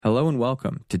Hello and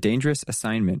welcome to Dangerous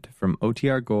Assignment from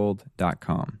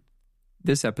OTRGold.com.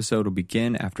 This episode will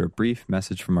begin after a brief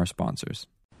message from our sponsors.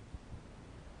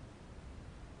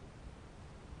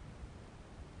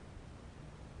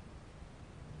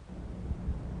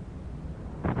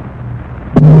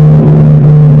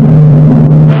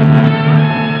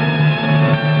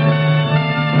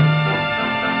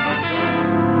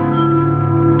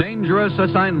 Dangerous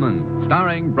Assignment,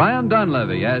 starring Brian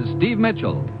Donlevy as Steve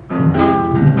Mitchell.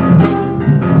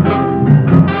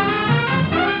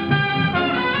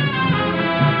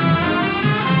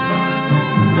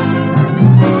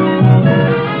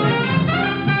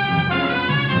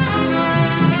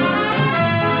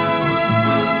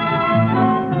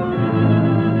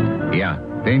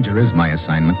 Danger is my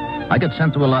assignment. I get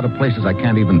sent to a lot of places I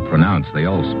can't even pronounce. They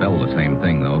all spell the same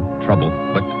thing, though. Trouble.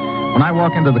 But when I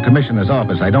walk into the commissioner's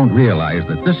office, I don't realize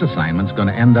that this assignment's going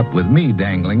to end up with me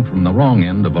dangling from the wrong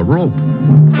end of a rope.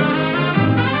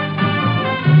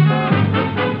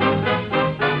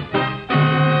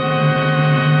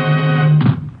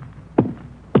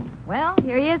 Well,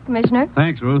 here he is, Commissioner.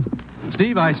 Thanks, Ruth.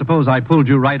 Steve, I suppose I pulled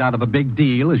you right out of a big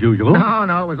deal, as usual.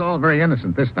 No, it was all very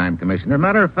innocent this time, Commissioner.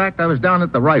 Matter of fact, I was down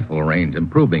at the rifle range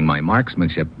improving my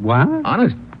marksmanship. What?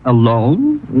 Honest.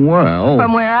 Alone? Well...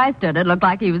 From where I stood, it looked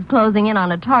like he was closing in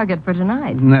on a target for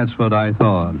tonight. That's what I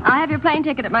thought. I'll have your plane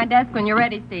ticket at my desk when you're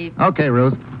ready, Steve. Okay,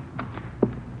 Ruth.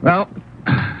 Well,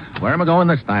 where am I going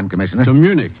this time, Commissioner? To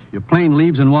Munich. Your plane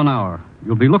leaves in 1 hour.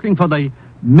 You'll be looking for the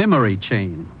memory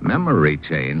chain. Memory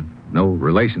chain? No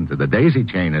relation to the daisy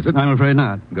chain, is it? I'm afraid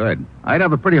not. Good. I'd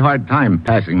have a pretty hard time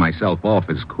passing myself off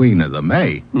as Queen of the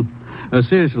May.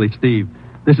 Seriously, Steve,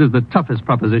 this is the toughest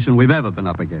proposition we've ever been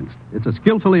up against. It's a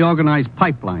skillfully organized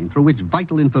pipeline through which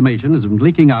vital information is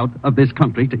leaking out of this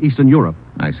country to Eastern Europe.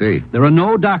 I see. There are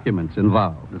no documents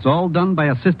involved. It's all done by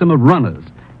a system of runners.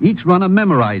 Each runner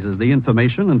memorizes the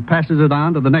information and passes it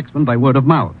on to the next one by word of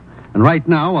mouth. And right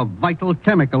now, a vital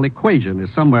chemical equation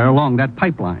is somewhere along that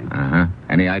pipeline. Uh-huh.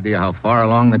 Any idea how far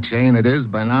along the chain it is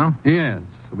by now? Yes.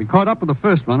 We caught up with the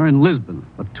first runner in Lisbon,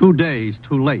 but 2 days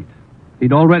too late.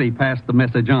 He'd already passed the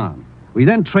message on. We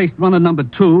then traced runner number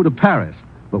 2 to Paris,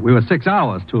 but we were 6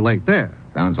 hours too late there.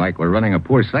 Sounds like we're running a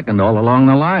poor second all along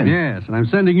the line. Yes, and I'm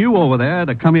sending you over there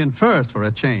to come in first for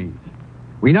a change.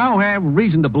 We now have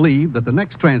reason to believe that the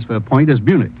next transfer point is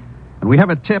Munich. And we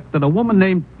have a tip that a woman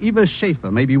named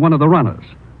Ep084 may be one of the runners.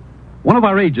 One of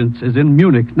our agents is in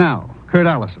Munich now, Kurt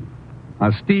Allison. Now,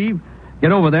 Steve,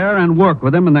 get over there and work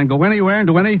with him and then go anywhere and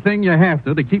do anything you have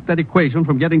to keep that equation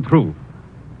from getting through.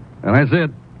 Well, that's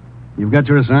it. You've got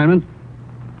your assignment.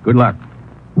 Good luck.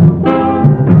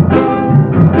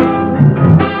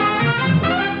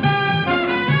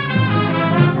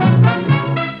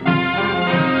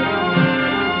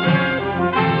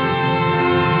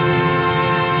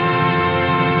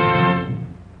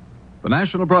 The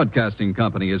National Broadcasting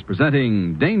Company is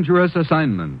presenting Dangerous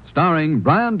Assignment, starring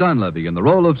Brian Donlevy in the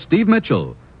role of Steve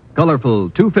Mitchell, colorful,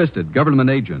 two-fisted government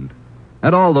agent.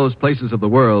 At all those places of the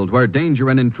world where danger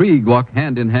and intrigue walk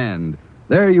hand in hand,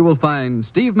 there you will find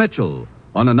Steve Mitchell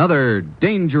on another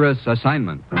Dangerous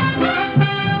Assignment.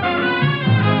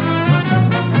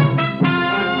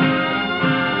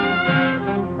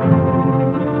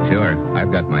 Sure,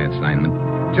 I've got my assignment.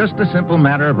 Just a simple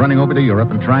matter of running over to Europe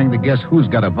and trying to guess who's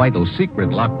got a vital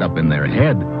secret locked up in their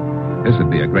head. This would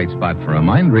be a great spot for a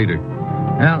mind reader.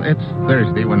 Well, it's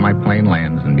Thursday when my plane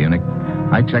lands in Munich.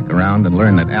 I check around and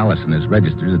learn that Allison is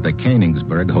registered at the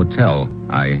Königsberg Hotel.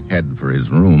 I head for his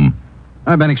room.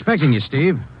 I've been expecting you,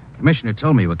 Steve. Commissioner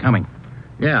told me you were coming.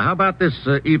 Yeah, how about this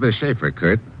Ep084,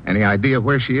 Kurt? Any idea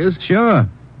where she is? Sure.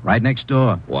 Right next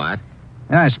door. What?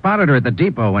 Yeah, I spotted her at the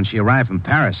depot when she arrived from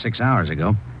Paris 6 hours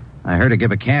ago. I heard her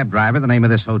give a cab driver the name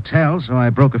of this hotel, so I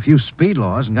broke a few speed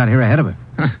laws and got here ahead of her.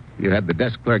 You had the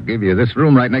desk clerk give you this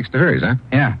room right next to hers, huh?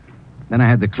 Yeah. Then I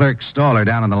had the clerk stall her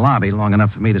down in the lobby long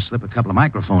enough for me to slip a couple of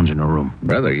microphones in her room.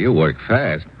 Brother, you work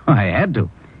fast. Oh, I had to.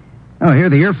 Oh, here are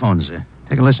the earphones.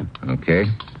 Take a listen. Okay.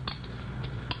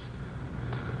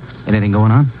 Anything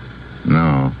going on?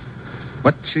 No.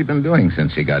 What's she been doing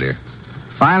since she got here?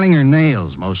 Filing her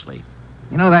nails, mostly.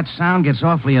 You know, that sound gets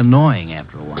awfully annoying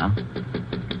after a while.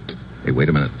 Hey, wait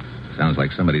a minute. Sounds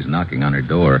like somebody's knocking on her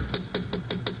door.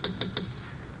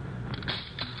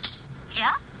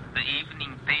 Yeah? The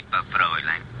evening paper,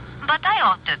 Fräulein. But I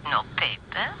ordered no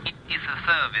paper. It is a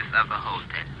service of the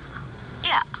hotel.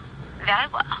 Yeah, very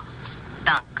well.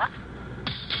 Danke.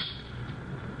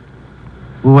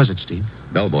 Who was it, Steve?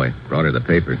 Bellboy brought her the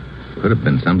paper. Could have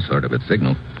been some sort of a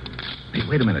signal. Hey,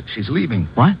 wait a minute. She's leaving.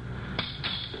 What?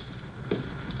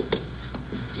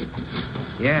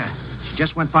 Yeah, she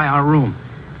just went by our room.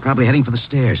 Probably heading for the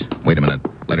stairs. Wait a minute.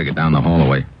 Let her get down the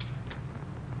hallway.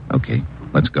 Okay,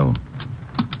 let's go.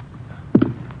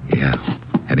 Yeah,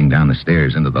 heading down the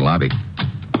stairs into the lobby.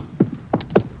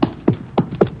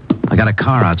 I got a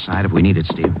car outside if we need it,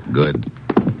 Steve. Good.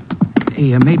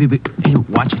 Hey, Hey,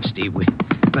 watch it, Steve. We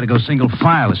better go single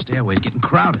file. The stairway's getting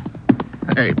crowded.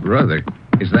 Hey, brother,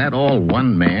 is that all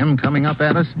one man coming up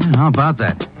at us? Yeah, how about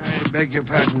that? I beg your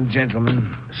pardon,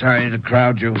 gentlemen. Sorry to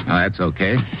crowd you. Oh, that's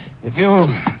okay. If you'll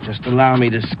just allow me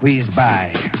to squeeze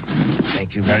by.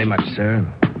 Thank you very much, sir.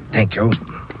 Thank you.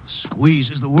 Squeeze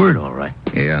is the word, all right.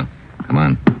 Yeah, come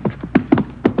on.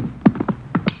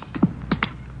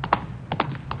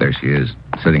 There she is,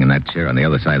 sitting in that chair on the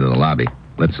other side of the lobby.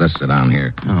 Let's just sit down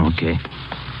here. Oh, okay.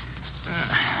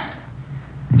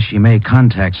 And she may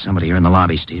contact somebody here in the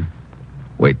lobby, Steve.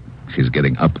 Wait, she's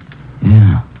getting up.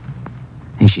 Yeah.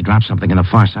 Hey, she dropped something in the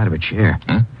far side of her chair.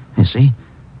 Huh? You see?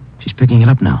 She's picking it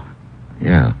up now.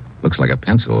 Yeah, looks like a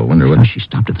pencil. I wonder what... Oh, she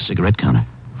stopped at the cigarette counter.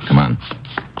 Come on.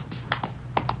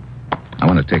 I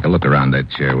want to take a look around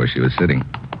that chair where she was sitting.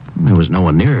 There was no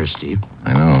one near her, Steve.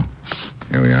 I know.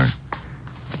 Here we are.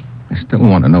 I still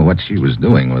want to know what she was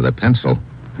doing with a pencil.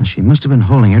 She must have been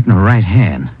holding it in her right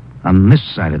hand, on this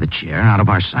side of the chair, out of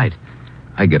our sight.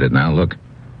 I get it now, look.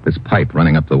 This pipe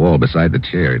running up the wall beside the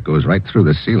chair. It goes right through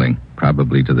the ceiling,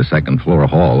 probably to the second floor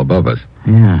hall above us.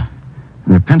 Yeah. And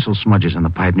there are pencil smudges on the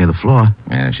pipe near the floor.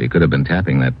 Yeah, she could have been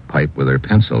tapping that pipe with her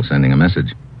pencil, sending a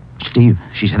message. Steve,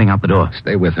 she's heading out the door.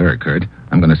 Stay with her, Kurt.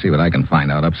 I'm going to see what I can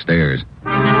find out upstairs.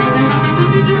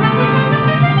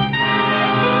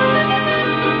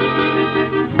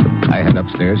 I head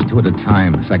upstairs, 2 at a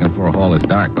time. The second floor hall is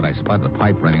dark, but I spot the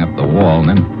pipe running up the wall, and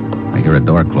then I hear a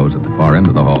door close at the far end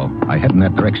of the hall. I head in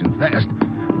that direction fast,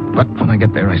 but when I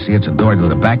get there, I see it's a door to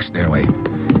the back stairway.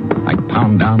 I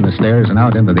pound down the stairs and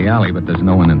out into the alley, but there's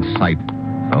no one in sight.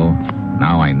 So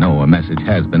now I know a message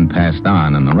has been passed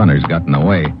on, and the runner's gotten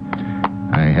away.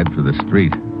 I head for the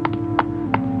street.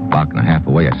 Block and a half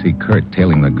away, I see Kurt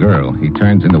tailing the girl. He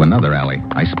turns into another alley.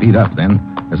 I speed up then,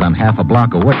 as I'm half a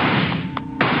block away.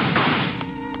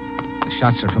 The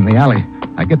shots are from the alley.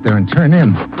 I get there and turn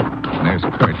in. And there's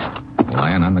Kurt,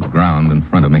 lying on the ground in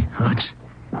front of me. Oh,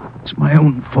 it's my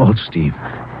own fault, Steve.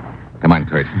 Come on,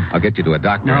 Kurt. I'll get you to a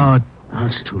doctor. No,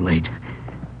 it's too late.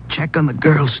 Check on the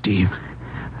girl, Steve.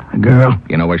 The girl.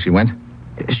 You know where she went?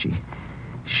 She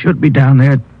should be down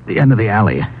there at the end of the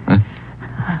alley. Huh?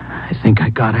 I think I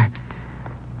got her.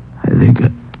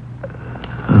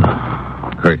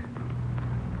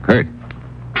 Kurt.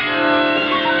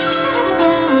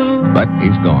 But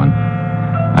he's gone.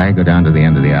 I go down to the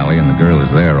end of the alley, and the girl is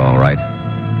there, all right.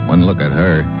 One look at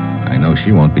her, I know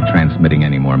she won't be transmitting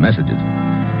any more messages.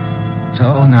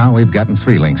 So now we've gotten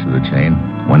 3 links to the chain.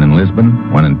 One in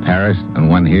Lisbon, one in Paris, and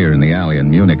one here in the alley in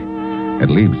Munich. It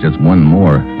leaves just one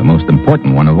more, the most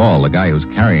important one of all, the guy who's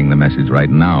carrying the message right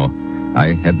now.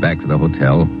 I head back to the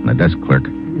hotel, and the desk clerk.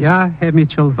 Yeah, Herr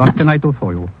Mitchell, what can I do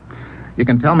for you? You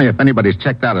can tell me if anybody's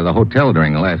checked out of the hotel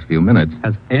during the last few minutes.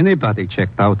 Has anybody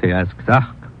checked out, he asks.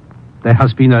 There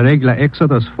has been a regular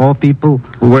exodus, 4 people.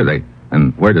 Who were they?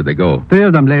 And where did they go? 3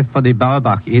 of them left for the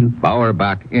Bauerbach Inn.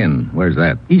 Bauerbach Inn. Where's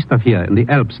that? East of here, in the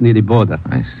Alps, near the border.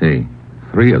 I see.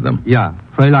 3 of them. Yeah,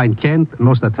 Fräulein Kent,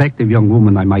 most attractive young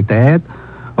woman, I might add.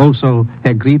 Also,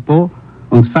 Herr Grippo.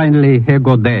 And finally, Herr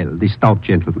Godel, the stout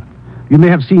gentleman. You may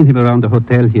have seen him around the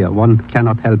hotel here. One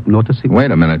cannot help noticing.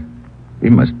 Wait a minute. He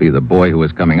must be the boy who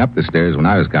was coming up the stairs when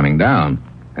I was coming down.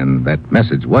 And that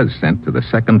message was sent to the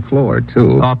second floor,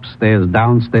 too. Upstairs,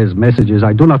 downstairs messages.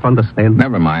 I do not understand.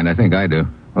 Never mind. I think I do.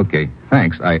 Okay,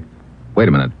 thanks. Wait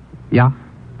a minute. Yeah?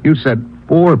 You said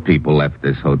 4 people left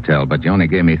this hotel, but you only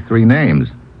gave me 3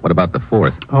 names. What about the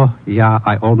 4th? Oh, yeah,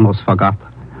 I almost forgot.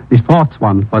 The 4th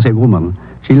one was a woman.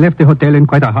 She left the hotel in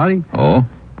quite a hurry. Oh?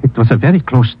 It was a very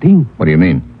close thing. What do you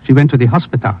mean? She went to the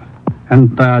hospital.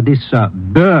 And this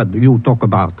bird you talk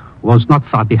about was not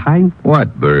far behind.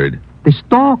 What bird? The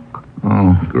stork.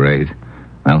 Oh, great.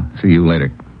 Well, see you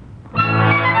later.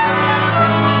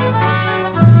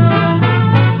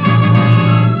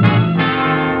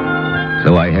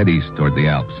 So I head east toward the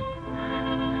Alps.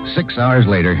 6 hours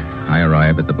later, I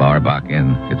arrive at the Bauerbach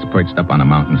Inn. It's perched up on a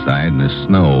mountainside, and there's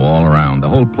snow all around. The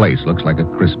whole place looks like a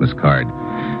Christmas card.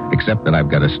 Except that I've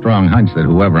got a strong hunch that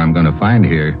whoever I'm going to find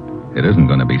here, it isn't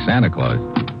going to be Santa Claus.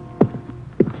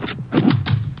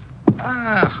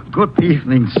 Good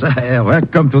evening, sir.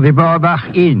 Welcome to the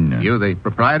Bauerbach Inn. You the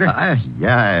proprietor?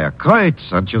 Yeah,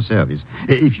 Kreutz at your service.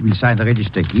 If you will sign the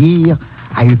register here,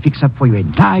 I will fix up for you a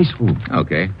nice room.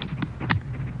 Okay.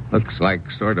 Looks like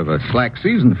sort of a slack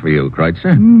season for you,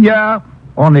 Kreutzer. Yeah,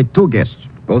 only 2 guests.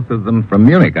 Both of them from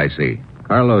Munich, I see.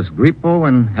 Carlos Gripo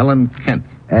and Helen Kent.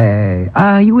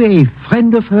 Are you a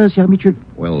friend of hers, Herr Mitchell?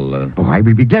 Well, Oh, I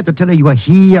will be glad to tell her you are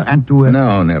here and to...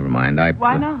 No, never mind.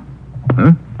 Why not?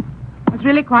 Huh? It's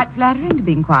really quite flattering to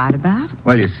be inquired about.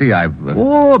 Well, you see, I've...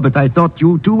 Oh, but I thought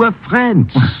you two were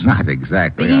friends. Not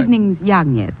exactly. The evening's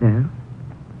young yet, though.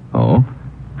 Oh?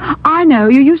 I know.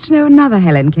 You used to know another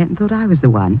Helen Kent and thought I was the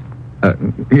one.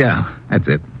 Yeah, that's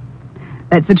it.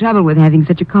 That's the trouble with having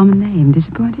such a common name.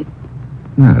 Disappointed?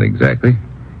 Not exactly.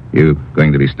 You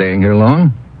going to be staying here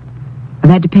long?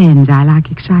 Well, that depends. I like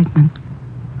excitement.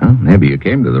 Well, maybe you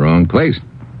came to the wrong place.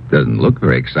 Doesn't look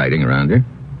very exciting around here.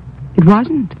 It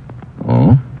wasn't.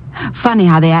 Oh? Funny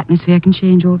how the atmosphere can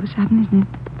change all of a sudden, isn't it?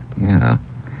 Yeah.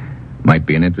 Might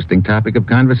be an interesting topic of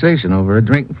conversation over a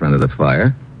drink in front of the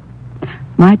fire.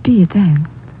 Might be it then.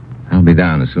 I'll be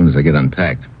down as soon as I get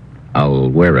unpacked. I'll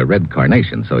wear a red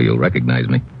carnation so you'll recognize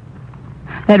me.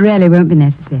 That really won't be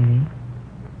necessary.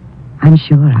 I'm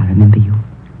sure I'll remember you.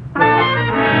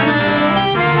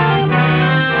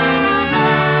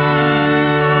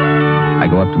 I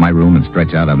go up to my room and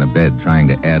stretch out on the bed, trying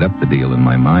to add up the deal in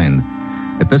my mind.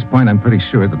 At this point, I'm pretty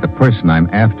sure that the person I'm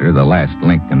after, the last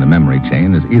link in the memory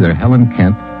chain, is either Helen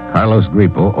Kent, Carlos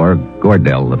Gripo, or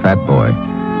Gordell, the fat boy.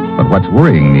 But what's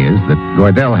worrying me is that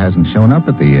Gordell hasn't shown up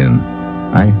at the inn.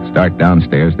 I start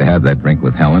downstairs to have that drink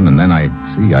with Helen, and then I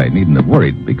see I needn't have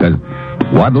worried, because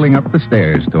waddling up the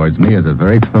stairs towards me is a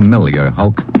very familiar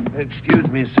hulk. Excuse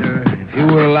me, sir. If you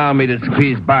will allow me to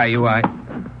squeeze by you,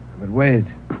 But wait.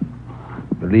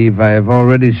 I believe I have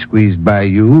already squeezed by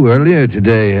you earlier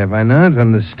today, have I not?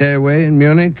 On the stairway in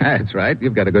Munich? That's right.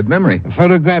 You've got a good memory. A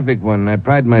photographic one. I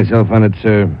pride myself on it,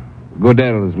 sir.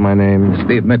 Gordell is my name.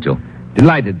 Steve Mitchell.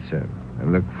 Delighted, sir. I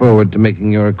look forward to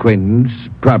making your acquaintance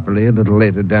properly a little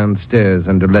later downstairs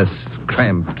under less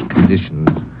cramped conditions.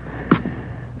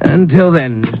 Until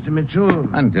then, Mr.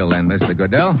 Mitchell. Until then, Mr.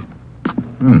 Gordell.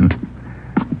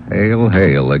 Hail,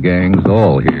 hail. The gang's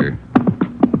all here.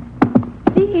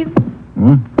 Steve.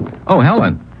 Hmm? Oh,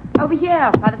 Helen. Over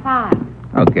here, by the fire.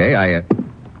 Okay, I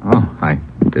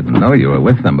didn't know you were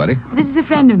with somebody. This is a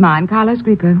friend of mine, Carlos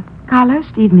Gripo. Carlos,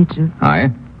 Steve Mitchell.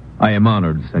 Hi. I am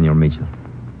honored, Senor Mitchell.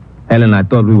 Helen, I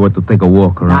thought we were to take a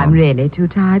walk around. I'm really too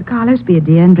tired. Carlos, be a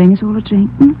dear and bring us all a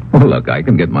drink. Well, look, I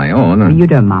can get my own. You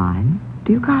don't mind,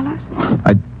 do you, Carlos?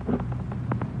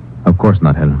 Of course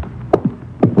not, Helen.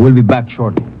 We'll be back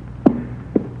shortly.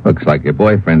 Looks like your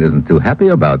boyfriend isn't too happy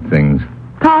about things.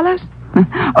 Carlos?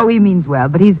 Oh, he means well,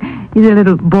 but he's a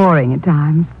little boring at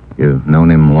times. You've known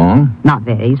him long? Not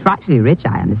very. He's frightfully rich,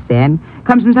 I understand.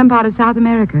 Comes from some part of South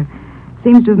America.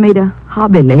 Seems to have made a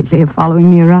hobby lately of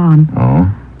following me around. Oh,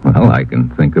 well, I can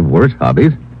think of worse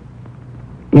hobbies.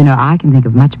 You know, I can think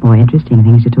of much more interesting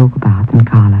things to talk about than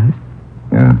Carlos.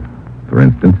 Yeah, for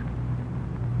instance?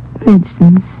 For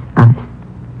instance, us.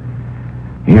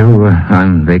 You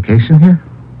on vacation here?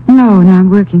 No, I'm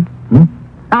working.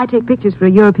 I take pictures for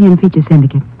a European feature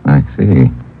syndicate. I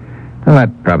see. Well,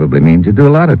 that probably means you do a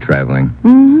lot of traveling.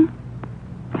 Mm-hmm.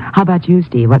 How about you,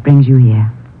 Steve? What brings you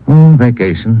here?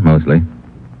 Vacation, mostly.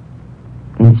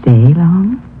 Can you stay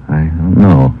long? I don't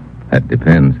know. That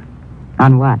depends.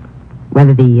 On what?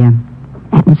 Whether the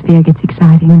atmosphere gets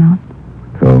exciting or not?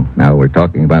 So now we're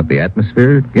talking about the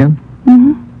atmosphere again?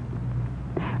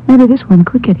 Mm-hmm. Maybe this one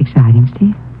could get exciting,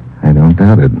 Steve. I don't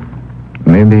doubt it.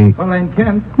 Maybe... Fräulein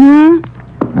Kent.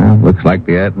 Well, looks like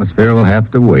the atmosphere will have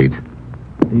to wait.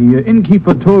 The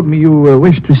innkeeper told me you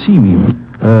wished to see me.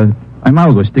 I'm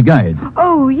August, the guide.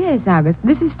 Oh, yes, August.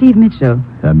 This is Steve Mitchell.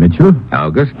 Mitchell?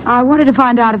 August? I wanted to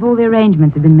find out if all the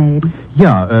arrangements have been made.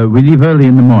 Yeah, we leave early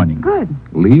in the morning. Good.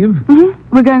 Leave?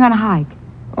 Mm-hmm. We're going on a hike.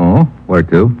 Oh, where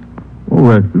to?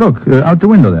 Oh, look, out the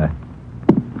window there.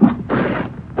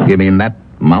 You mean that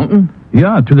mountain?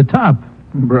 Yeah, to the top.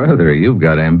 Brother, you've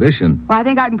got ambition. Well, I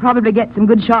think I can probably get some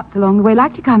good shots along the way.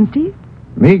 Like to come, Steve?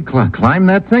 Me climb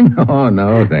that thing? Oh,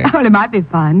 no, thanks. Well, it might be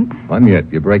fun. Fun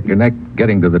yet. You break your neck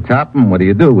getting to the top, and what do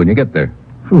you do when you get there?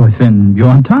 Oh, then you're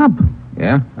on top.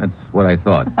 Yeah, that's what I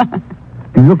thought.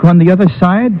 You look on the other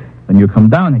side, and you come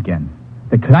down again.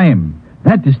 The climb,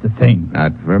 that is the thing.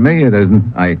 Not for me, it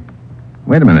isn't.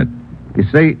 Wait a minute. You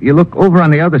say you look over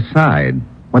on the other side.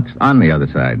 What's on the other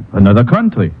side? Another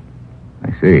country.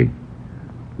 I see.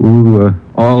 Who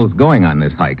all's going on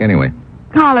this hike, anyway?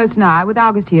 Carlos and I, with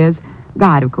August here's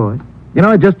guide, of course. You know,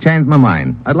 I just changed my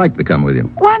mind. I'd like to come with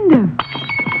you. Wonder.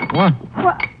 What?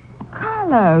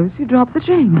 Carlos, you dropped the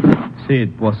drink. See,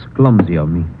 it was clumsy of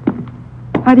me.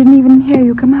 I didn't even hear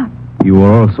you come up. You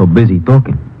were all so busy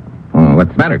talking. Oh,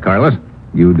 what's the matter, Carlos?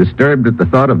 You disturbed at the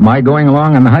thought of my going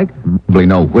along on the hike? Probably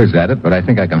no whiz at it, but I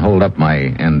think I can hold up my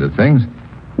end of things.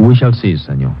 We shall see,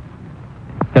 senor.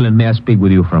 Helen, may I speak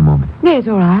with you for a moment? Yes,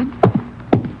 all right.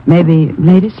 Maybe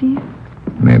later, see you?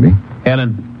 Maybe.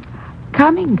 Helen.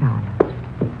 Coming, Carlos.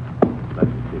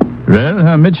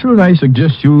 Well, Mitchell, I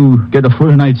suggest you get a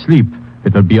full night's sleep.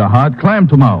 It'll be a hard climb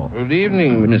tomorrow. Good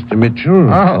evening, Mr.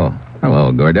 Mitchell. Oh,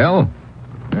 hello, Gordell.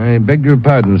 I beg your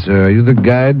pardon, sir. Are you the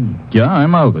guide? Yeah,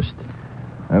 I'm August.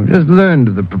 I've just learned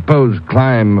of the proposed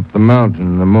climb up the mountain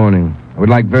in the morning. I would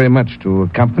like very much to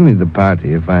accompany the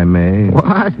party, if I may.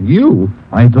 What? You?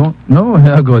 I don't know,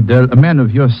 Herr Gordell. A man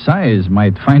of your size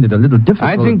might find it a little difficult.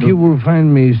 I think you will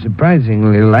find me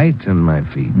surprisingly light on my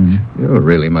feet. You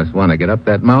really must want to get up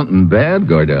that mountain bad,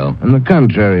 Gordell. On the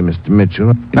contrary, Mr.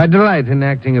 Mitchell, I delight in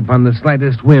acting upon the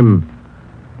slightest whim.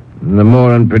 The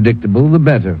more unpredictable, the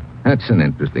better. That's an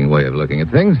interesting way of looking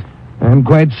at things. I'm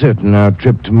quite certain our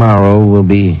trip tomorrow will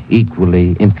be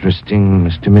equally interesting,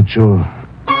 Mr. Mitchell.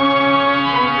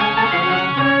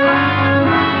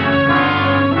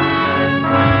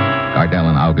 Gardell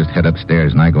and August head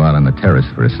upstairs, and I go out on the terrace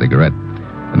for a cigarette.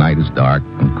 The night is dark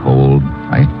and cold.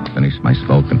 I finish my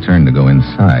smoke and turn to go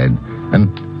inside.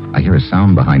 Then I hear a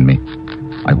sound behind me.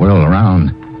 I whirl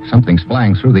around. Something's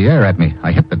flying through the air at me.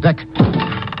 I hit the deck.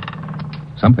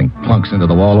 Something plunks into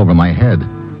the wall over my head.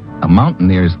 A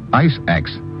mountaineer's ice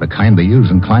axe, the kind they use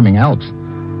in climbing Alps.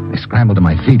 I scramble to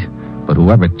my feet, but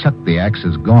whoever chucked the axe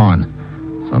is gone.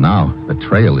 So now the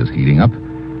trail is heating up.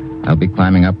 I'll be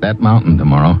climbing up that mountain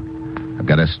tomorrow. I've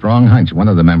got a strong hunch one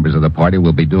of the members of the party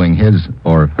will be doing his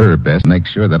or her best to make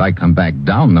sure that I come back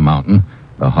down the mountain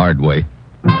the hard way.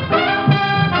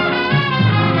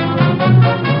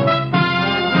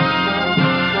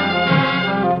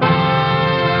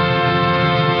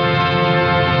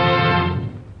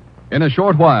 In a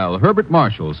short while, Herbert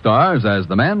Marshall stars as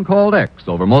the man called X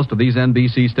over most of these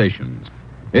NBC stations.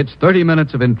 It's 30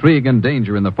 minutes of intrigue and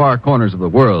danger in the far corners of the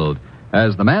world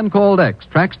as the man called X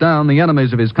tracks down the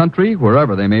enemies of his country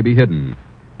wherever they may be hidden.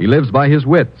 He lives by his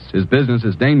wits. His business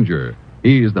is danger.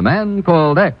 He's the man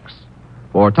called X.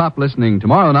 For top listening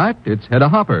tomorrow night, it's Hedda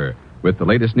Hopper with the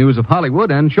latest news of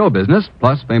Hollywood and show business,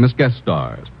 plus famous guest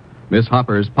stars. Miss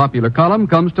Hopper's popular column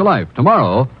comes to life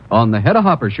tomorrow on the Hedda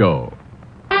Hopper Show.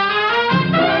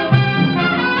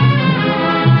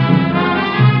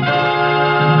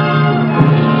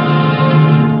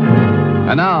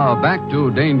 And now, back to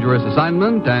Dangerous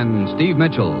Assignment and Steve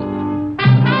Mitchell.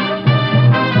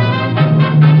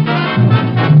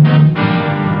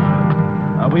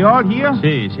 Are we all here?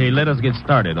 See, let us get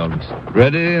started, August.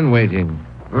 Ready and waiting.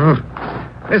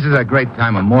 This is a great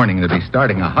time of morning to be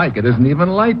starting a hike. It isn't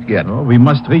even light yet. Oh, we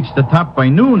must reach the top by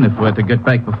noon if we're to get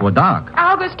back before dark.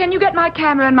 August, can you get my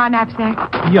camera and my knapsack?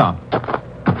 Yeah.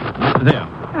 There.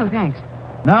 Oh, thanks.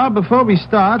 Now, before we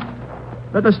start,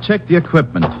 let us check the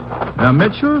equipment.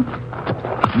 Mitchell?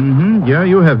 Yeah,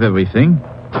 you have everything.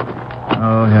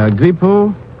 Oh, Herr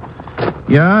Grippo?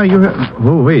 Yeah, you have...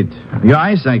 Oh, wait. Your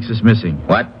ice axe is missing.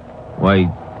 What? Why,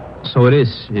 so it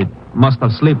is. It must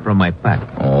have slipped from my pack.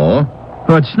 Oh?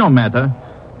 Oh, it's no matter.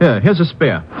 Here's a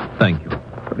spare. Thank you.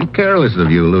 Pretty careless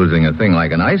of you losing a thing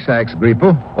like an ice axe,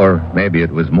 Grippo. Or maybe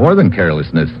it was more than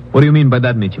carelessness. What do you mean by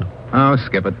that, Mitchell? Oh,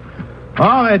 skip it.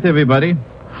 All right, everybody.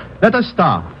 Let us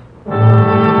start.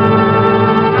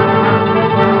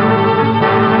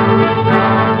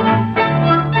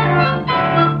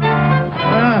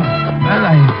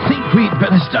 We'd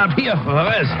better stop here for a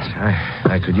rest.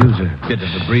 I could use a bit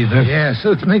of a breather. Yeah,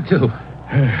 suits me, too.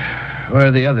 Where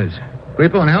are the others?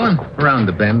 Grippo and Helen, around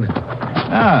the bend.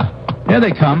 Here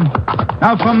they come.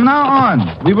 Now, from now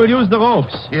on, we will use the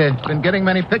ropes. You been getting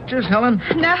many pictures, Helen?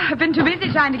 No, I've been too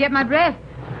busy trying to get my breath.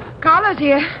 Carlos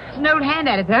here. He's an old hand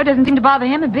at it, though. Doesn't seem to bother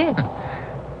him a bit.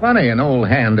 Funny, an old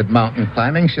hand at mountain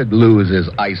climbing should lose his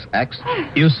ice axe.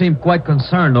 You seem quite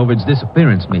concerned over its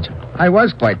disappearance, Mitchell. I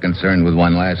was quite concerned with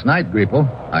one last night, Grippo.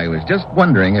 I was just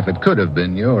wondering if it could have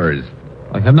been yours.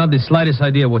 I have not the slightest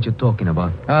idea what you're talking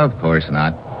about. Of course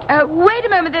not. Wait a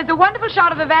moment. There's a wonderful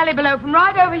shot of the valley below from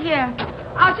right over here.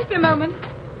 I'll just be a moment.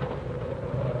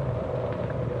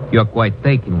 You're quite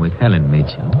taken with Helen,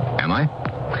 Mitchell. Am I?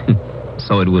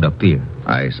 So it would appear.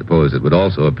 I suppose it would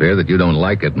also appear that you don't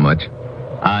like it much.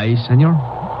 Aye, senor?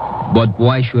 But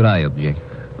why should I object?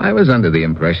 I was under the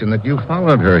impression that you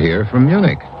followed her here from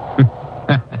Munich.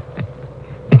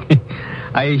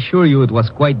 I assure you it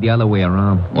was quite the other way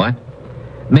around. What?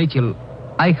 Mitchell,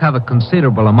 I have a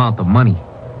considerable amount of money.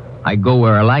 I go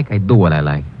where I like, I do what I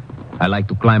like. I like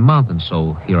to climb mountains,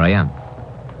 so here I am.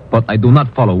 But I do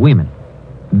not follow women.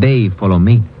 They follow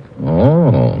me.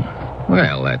 Oh.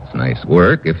 Well, that's nice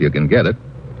work, if you can get it.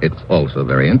 It's also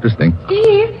very interesting.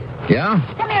 Steve? Yeah?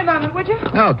 Come here a moment, would you?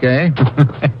 Okay.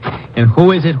 And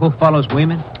who is it who follows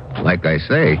women? Like I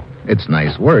say, It's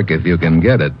nice work if you can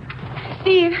get it.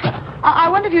 Steve, I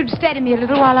wonder if you'd stay to me a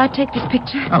little while I take this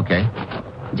picture. Okay.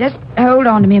 Just hold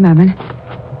on to me a moment.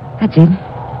 That's it.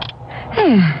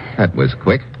 There. That was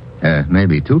quick.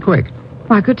 Maybe too quick.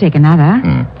 Well, I could take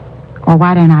another. Or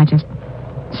why don't I just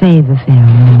save the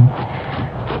film?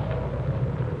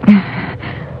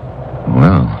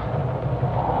 Well,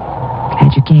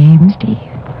 Glad you came, Steve.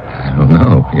 I don't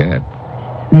know yet.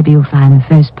 Maybe you'll find the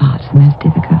first part's the most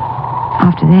difficult.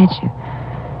 After that,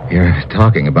 You're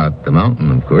talking about the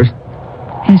mountain, of course.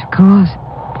 Yes, of course.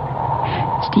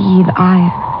 Steve,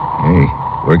 Hey,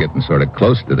 we're getting sort of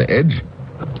close to the edge.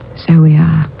 So we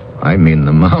are. I mean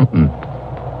the mountain.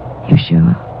 You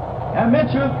sure?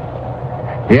 Mitchell,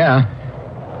 Yeah.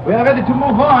 we are ready to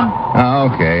move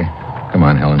on. Okay. Come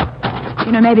on, Helen.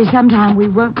 You know, maybe sometime we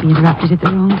won't be interrupted at the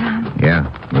wrong time. Yeah,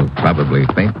 we'll probably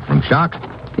faint from shock.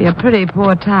 Be a pretty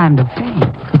poor time to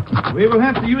faint. We will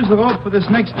have to use the rope for this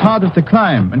next part of the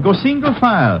climb and go single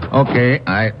file. Okay,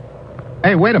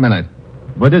 Hey, wait a minute.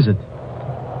 What is it?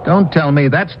 Don't tell me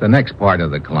that's the next part of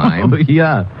the climb. Oh,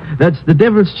 yeah. That's the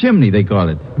Devil's Chimney, they call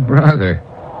it. Brother,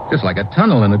 just like a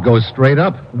tunnel and it goes straight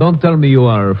up. Don't tell me you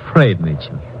are afraid,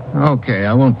 Mitchell. Okay,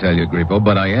 I won't tell you, Grippo,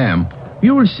 but I am.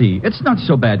 You will see. It's not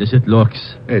so bad as it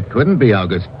looks. It couldn't be,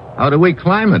 August. How do we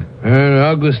climb it?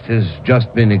 August has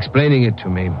just been explaining it to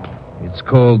me. It's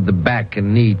called the back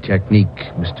and knee technique,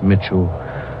 Mr. Mitchell.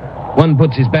 One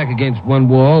puts his back against one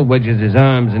wall, wedges his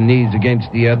arms and knees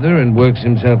against the other, and works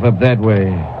himself up that way.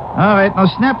 All right, now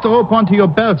snap the rope onto your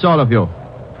belts, all of you.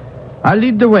 I'll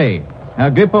lead the way. Herr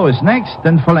Grippo is next,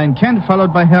 then Fräulein Kent,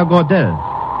 followed by Herr Gordel.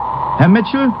 Herr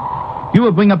Mitchell, you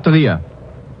will bring up the rear.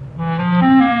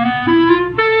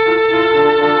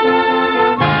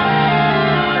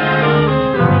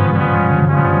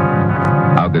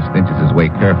 August inches his way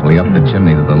carefully up the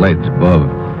chimney to the ledge above.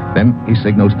 Then he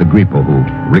signals to Grippo, who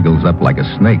wriggles up like a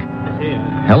snake.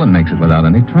 Helen makes it without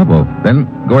any trouble. Then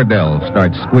Gordel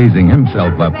starts squeezing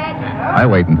himself up. I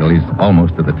wait until he's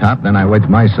almost to the top, then I wedge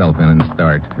myself in and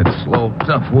start. It's slow,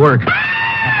 tough work.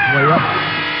 Halfway up.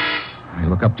 I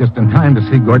look up just in time to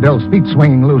see Gordel's feet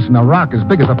swinging loose and a rock as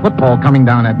big as a football coming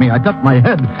down at me. I duck my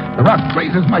head. The rock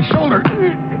grazes my shoulder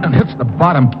and hits the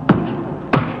bottom.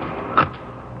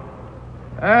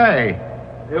 Hey.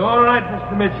 You all right,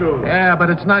 Mr. Mitchell? Yeah, but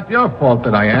it's not your fault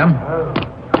that I am.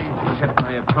 Please accept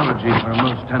my apology for a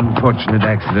most unfortunate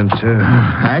accident, sir.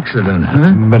 Accident,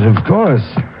 huh? But of course.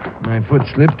 My foot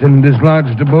slipped and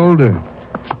dislodged a boulder.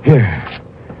 Here,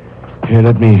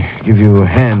 let me give you a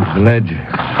hand to the ledge.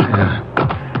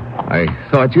 I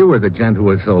thought you were the gent who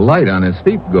was so light on his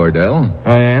feet, Gordel.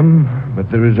 I am,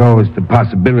 but there is always the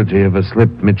possibility of a slip,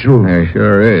 Mitchell. There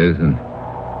sure is, and...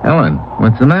 Helen,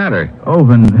 what's the matter? Oh,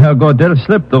 when Herr Gordel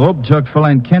slipped, the rope jerked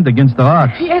Fräulein Kent against the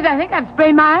rocks. Yes, I think I've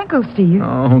sprained my ankle, Steve.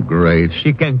 Oh, great.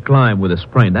 She can't climb with a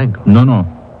sprained ankle. No.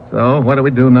 So, what do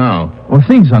we do now? Well,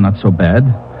 things are not so bad.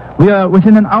 We are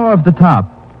within an hour of the top.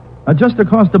 Just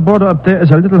across the border up there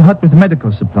is a little hut with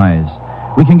medical supplies.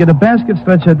 We can get a basket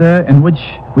stretcher there in which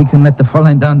we can let the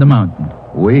Fräulein down the mountain.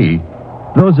 We?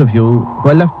 Those of you who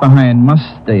are left behind must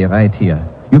stay right here.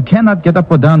 You cannot get up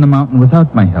or down the mountain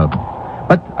without my help.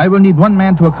 But I will need one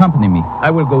man to accompany me. I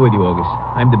will go with you, August.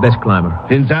 I'm the best climber.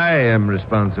 Since I am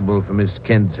responsible for Miss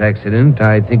Kent's accident,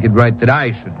 I think it right that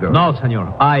I should go. No,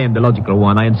 senor. I am the logical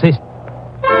one. I insist.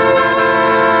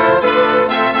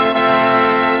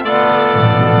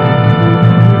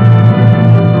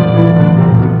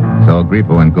 So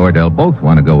Grippo and Gordel both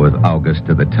want to go with August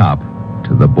to the top,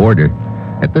 to the border.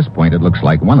 At this point, it looks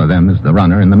like one of them is the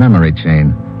runner in the memory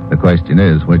chain. The question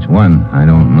is, which one? I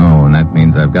don't know, and that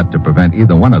means I've got to prevent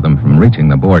either one of them from reaching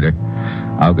the border.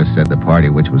 August said the party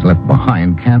which was left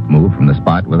behind can't move from the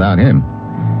spot without him.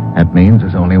 That means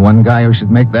there's only one guy who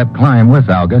should make that climb with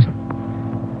August.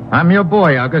 I'm your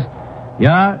boy, August.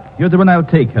 Yeah, you're the one I'll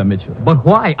take, Herr Mitchell. But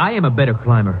why? I am a better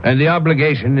climber. And the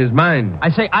obligation is mine.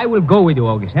 I say I will go with you,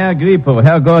 August. Herr Grippo,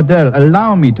 Herr Gordel,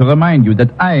 allow me to remind you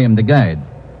that I am the guide.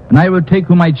 And I will take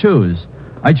whom I choose.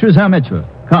 I choose Herr Mitchell.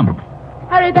 Come.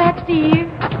 Hurry back, Steve.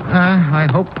 I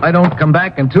hope I don't come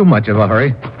back in too much of a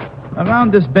hurry.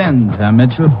 Around this bend, Herr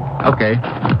Mitchell. Okay.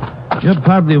 You're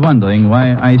probably wondering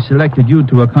why I selected you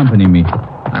to accompany me.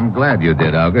 I'm glad you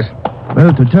did, August.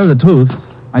 Well, to tell the truth,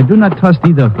 I do not trust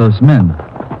either of those men.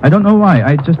 I don't know why.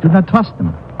 I just do not trust them.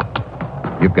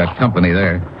 You've got company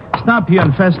there. Stop here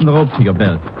and fasten the rope to your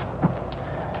belt.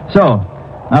 So,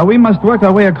 now we must work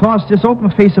our way across this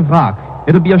open face of rock.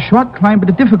 It'll be a short climb, but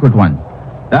a difficult one.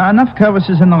 There are enough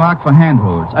crevices in the rock for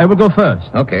handholds. I will go first.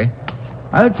 Okay.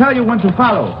 I'll tell you when to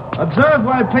follow. Observe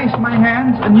where I place my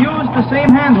hands and use the same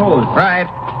handholds. Right.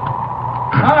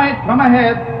 All right, come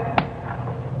ahead.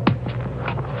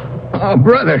 Oh,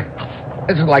 brother.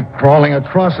 This is like crawling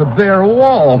across a bare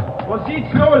wall. Proceed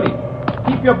slowly.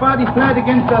 Keep your body flat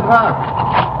against that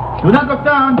rock. Do not look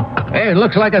down. Hey, it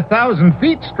looks like 1,000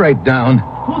 feet straight down.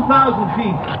 2,000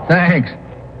 feet. Thanks.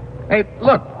 Hey,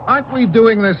 look, aren't we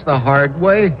doing this the hard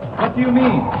way? What do you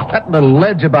mean? That little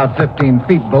ledge about 15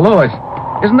 feet below us.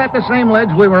 Isn't that the same ledge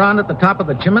we were on at the top of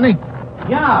the chimney?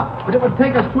 Yeah, but it would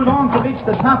take us too long to reach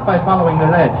the top by following the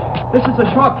ledge. This is a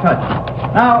shortcut.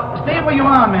 Now, stay where you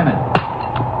are a minute.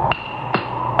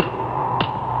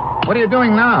 What are you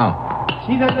doing now?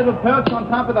 See that little perch on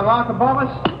top of the rock above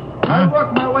us? I'll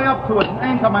work my way up to it and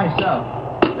anchor myself.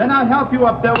 Then I'll help you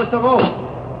up there with the rope.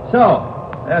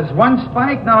 So, there's one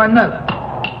spike, now another.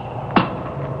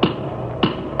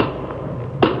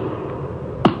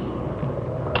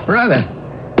 Brother,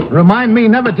 remind me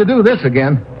never to do this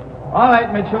again. All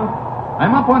right, Mitchell.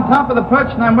 I'm up on top of the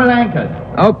perch and I'm well anchored.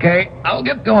 Okay, I'll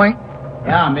get going.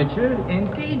 Yeah, Mitchell,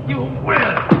 indeed you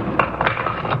will.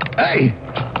 Hey,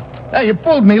 you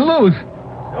pulled me loose.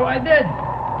 So I did.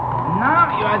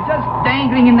 Now you are just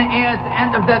dangling in the air at the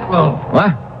end of that rope.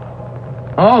 What?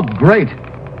 Oh, great.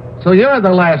 So you're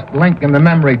the last link in the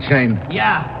memory chain.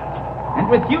 Yeah. And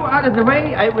with you out of the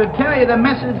way, I will carry the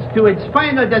message to its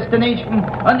final destination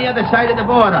on the other side of the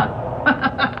border.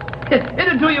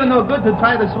 It'll do you no good to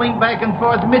try to swing back and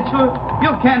forth, Mitchell.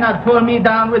 You cannot pull me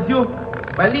down with you.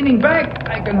 By leaning back,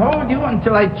 I can hold you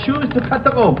until I choose to cut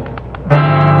the rope.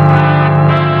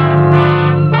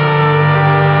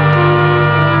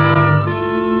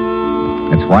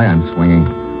 That's why I'm swinging.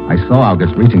 I saw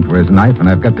August reaching for his knife, and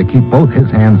I've got to keep both his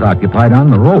hands occupied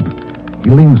on the rope. He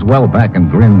leans well back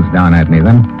and grins down at me.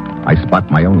 Then I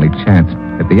spot my only chance.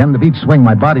 At the end of each swing,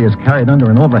 my body is carried under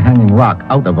an overhanging rock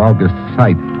out of August's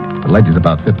sight. The ledge is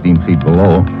about 15 feet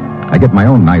below. I get my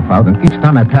own knife out, and each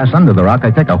time I pass under the rock,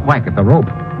 I take a whack at the rope.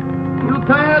 You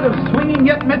tired of swinging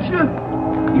yet, Mitchell?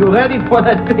 You ready for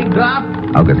that big drop?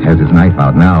 August has his knife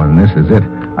out now, and this is it.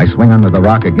 I swing under the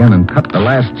rock again and cut the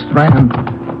last strand.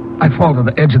 I fall to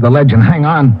the edge of the ledge and hang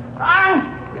on.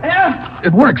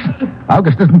 It works.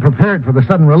 August isn't prepared for the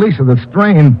sudden release of the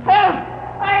strain.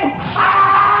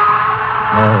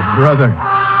 Oh, brother.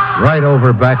 Right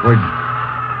over backwards.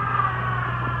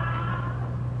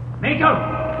 Mitchell!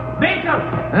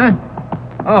 Huh?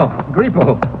 Oh,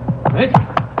 Grippo. I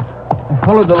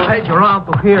followed the ledge around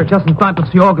to here just in time to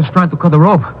see August trying to cut the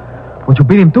rope. Would you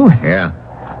beat him to it? Yeah.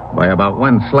 By about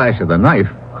one slash of the knife.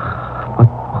 But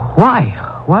why?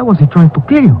 Why was he trying to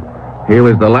kill you? He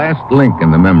was the last link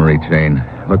in the memory chain.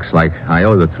 Looks like I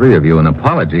owe the three of you an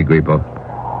apology, Grippo.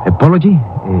 Apology?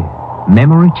 A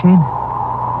memory chain?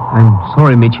 I'm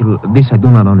sorry, Mitchell. This I do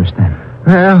not understand.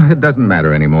 Well, it doesn't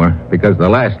matter anymore, because the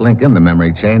last link in the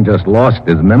memory chain just lost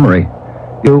his memory.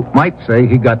 You might say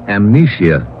he got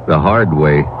amnesia the hard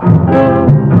way.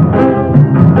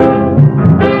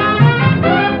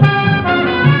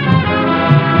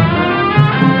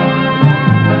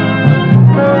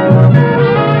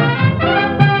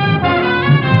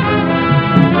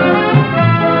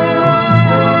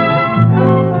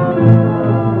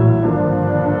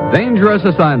 Dangerous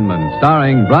Assignment,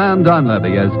 starring Brian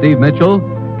Donlevy as Steve Mitchell,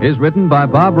 is written by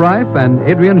Bob Reif and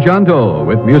Adrian Jondeau,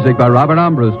 with music by Robert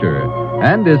Armbruster,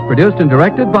 and is produced and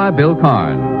directed by Bill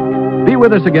Karn. Be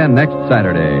with us again next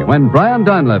Saturday when Brian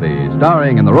Donlevy,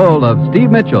 starring in the role of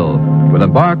Steve Mitchell, will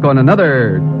embark on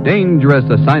another dangerous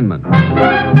assignment.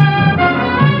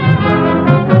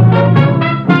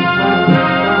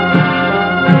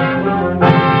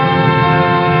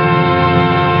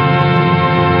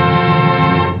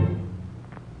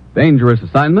 Dangerous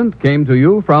Assignment came to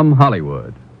you from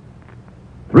Hollywood.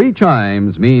 3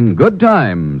 chimes mean good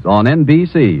times on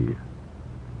NBC.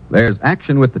 There's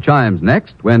action with the chimes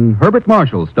next when Herbert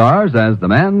Marshall stars as the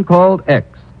Man Called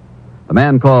X. The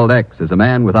Man Called X is a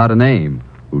man without a name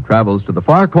who travels to the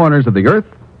far corners of the earth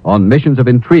on missions of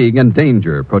intrigue and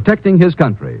danger, protecting his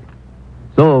country.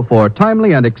 So for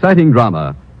timely and exciting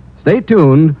drama, stay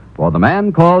tuned for The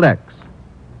Man Called X.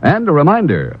 And a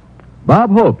reminder,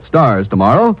 Bob Hope stars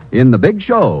tomorrow in The Big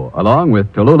Show, along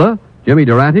with Tallulah, Jimmy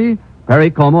Durante, Perry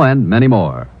Como, and many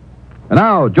more. And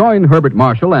now, join Herbert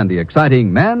Marshall and the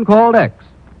exciting Man Called X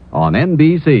on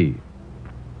NBC.